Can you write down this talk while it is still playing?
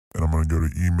I'm gonna go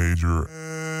to E major,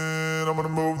 and I'm gonna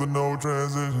move the no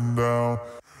transition down.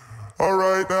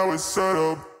 Alright, now it's set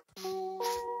up.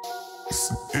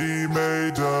 It's an E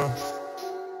major.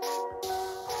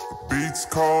 The beat's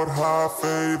called High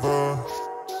Favor.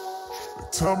 They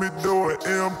tell me do an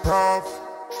improv.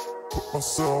 Put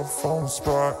myself on the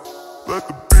spot. Let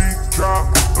the beat drop.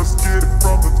 Let's get it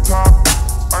from the top.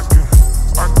 I can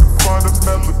find a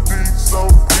melody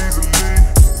so easily.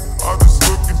 I'm just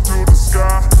looking to the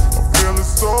sky. I'm feeling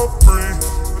so free.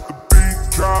 Let the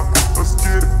beat drop. Let's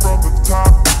get it from the top.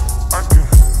 I can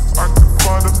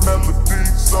find a melody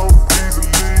so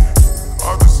easily.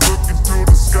 I'm just looking to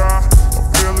the sky. I'm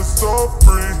feeling so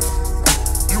free.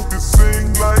 You can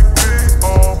sing like me,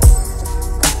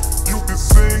 you can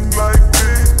sing like me,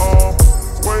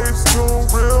 waves to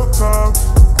real time,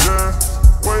 yeah.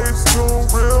 Waves to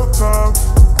real time,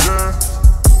 yeah.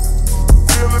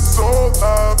 Feeling so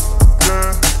alive,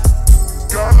 yeah.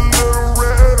 Got a little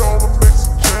red on the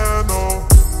mixing channel.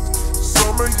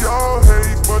 Some of y'all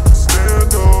hate, but you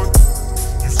stand up.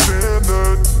 You stand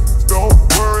up, don't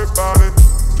worry about it.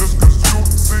 Just cause you can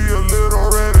see a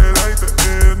little red, it ain't the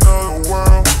end of the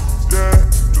world, yeah.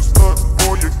 Just look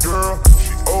for your girl,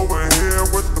 she over here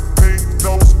with the pink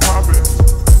nose popping.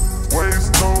 Waves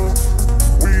tune,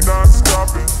 we not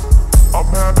stopping. I'm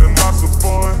having lots of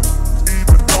fun,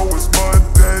 even though it's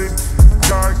Monday.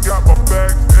 God got my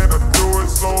back and I do it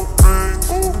so free,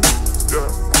 ooh, yeah.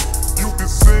 You can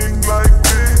sing like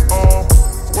me,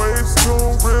 waves to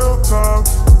real time,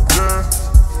 yeah.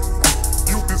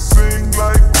 You can sing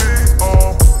like me,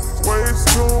 waves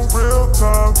to real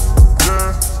time,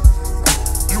 yeah.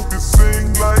 You can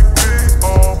sing like me,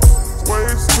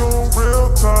 waves to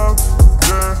real time,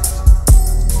 yeah.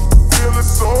 Feeling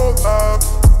so alive,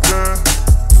 yeah.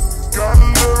 Got a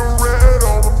little red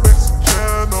on the mixing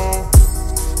channel.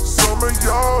 Some of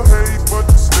y'all hate, but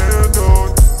you stand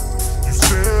up. You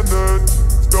stand up,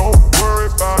 don't worry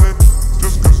about it.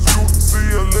 Just cause you can see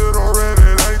a little red,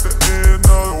 it ain't the end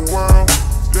of the world,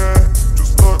 yeah.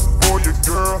 Just look for your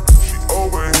girl, she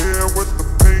over here with the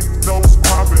pink nose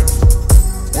popping.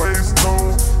 Waves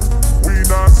tune, we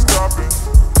not stopping.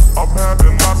 I'm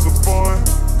having lots of fun,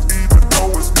 even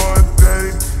though it's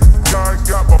Monday. God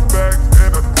got my back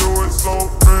and I do it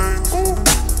so free, ooh,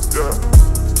 yeah.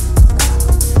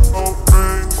 So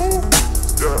free, ooh,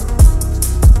 yeah.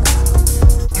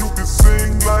 You can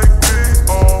sing like me,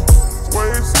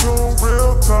 waves to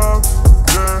real time,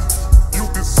 yeah. You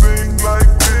can sing like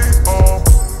me,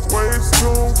 waves to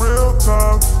real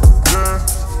time, yeah.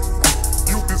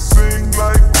 You can sing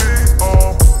like me,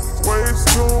 waves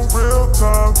to real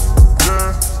time,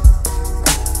 yeah.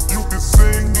 You can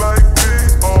sing like me,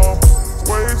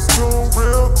 waves to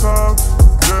real time,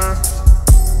 yeah.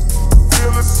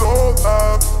 Feeling so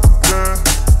alive, yeah.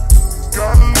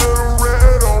 Got a little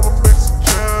red on the mixing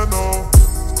channel.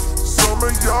 Some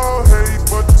of y'all hate,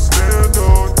 but you stand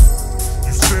up.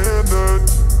 You stand up,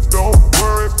 don't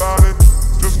worry about it.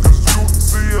 Just cause you can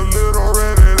see a little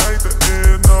red, it ain't the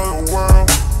end of the world,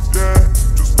 yeah.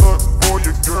 Just look for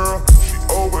your girl, she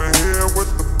over here with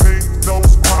the pink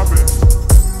nose popping.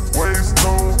 Waves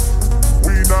tune,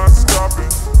 we not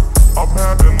stopping. I'm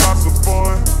having lots of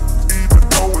fun, even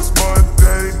though it's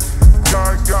Monday.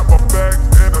 God got my back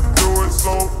and I do it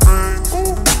so free,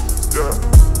 ooh, yeah.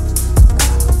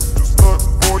 Just look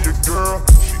for your girl,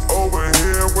 she over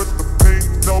here with the pink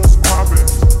nose popping.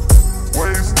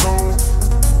 Waves tune,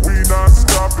 we not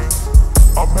stopping.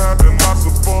 I'm having lots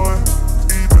of fun,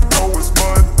 even though it's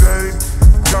Monday.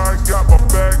 God got my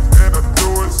back and I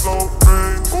do it so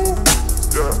free, ooh,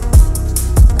 yeah.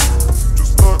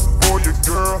 Just look for your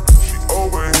girl, she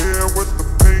over here with the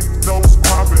pink nose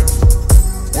popping.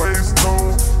 Waves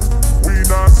tune, we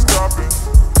not stopping.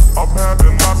 I'm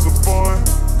having lots of fun,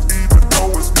 even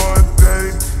though it's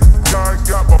Monday. God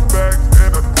got my back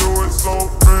and I do it so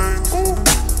free, ooh,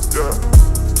 yeah.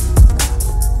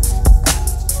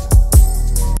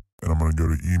 And I'm gonna go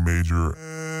to E major,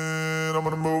 and I'm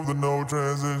gonna move the no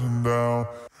transition down.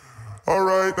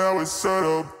 Alright, now it's set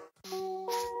up.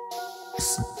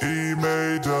 It's an E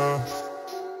major.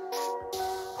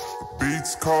 The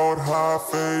beat's called High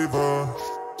Favor.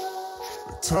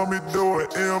 They tell me do an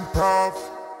improv.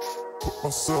 Put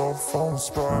myself on the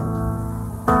spot.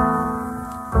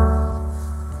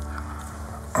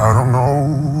 I don't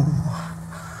know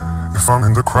if I'm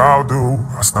in the crowd, do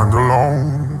I stand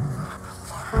alone?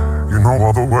 You know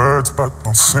all the words, but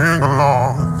don't sing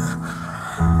along.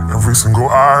 Every single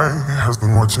eye has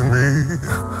been watching me,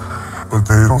 but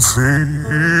they don't see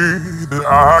that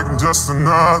I am just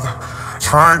another,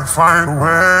 trying to find a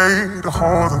way to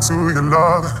hold on to your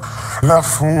love.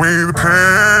 left with the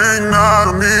pain. I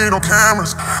don't need no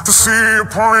cameras to see a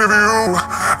point of view.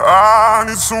 I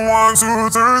need someone to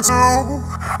turn to.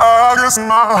 I guess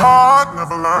my heart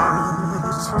never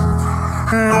learns.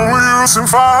 No use in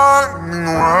finding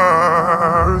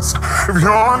words if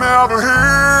you're never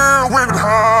here when it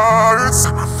hurts.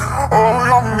 All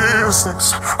your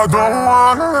mistakes I don't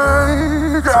wanna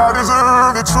make. I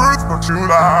deserve the truth, but you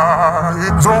lie.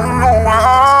 Don't know why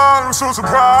I'm so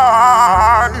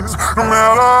surprised. No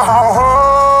matter how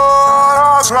hard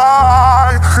I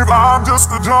try, if I'm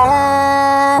just a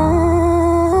joke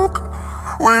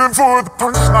waiting for the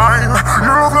punchline.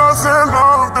 You've lost that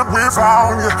love that we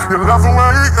found. You left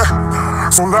away,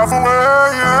 so left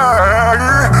away,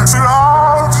 yeah. See,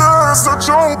 I'm just a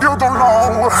joke you don't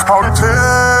know how to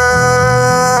take.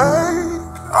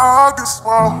 I guess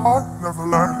my heart never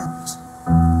learns.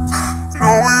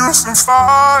 No use in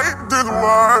finding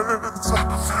words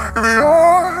if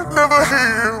you're never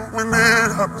here when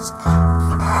it hurts.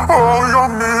 All your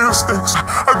mistakes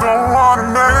I don't wanna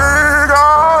make.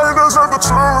 I deserve the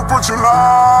truth, but you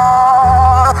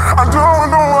lie. I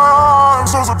don't know why I'm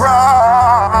so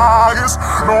surprised.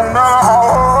 No matter how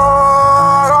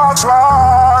hard I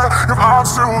try, if I'm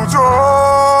still a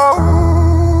joke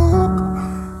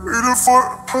waiting for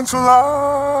a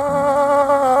punchline.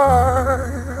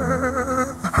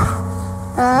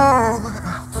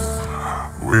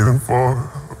 Waiting for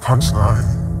a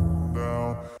punchline.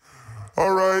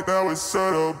 Alright, now it's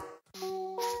set up.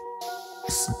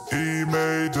 It's an E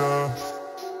major.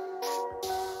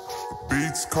 The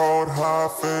beat's called High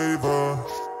Favor.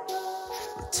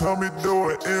 They tell me do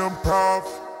an improv.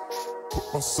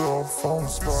 Put myself on the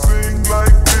spot. Sing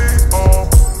like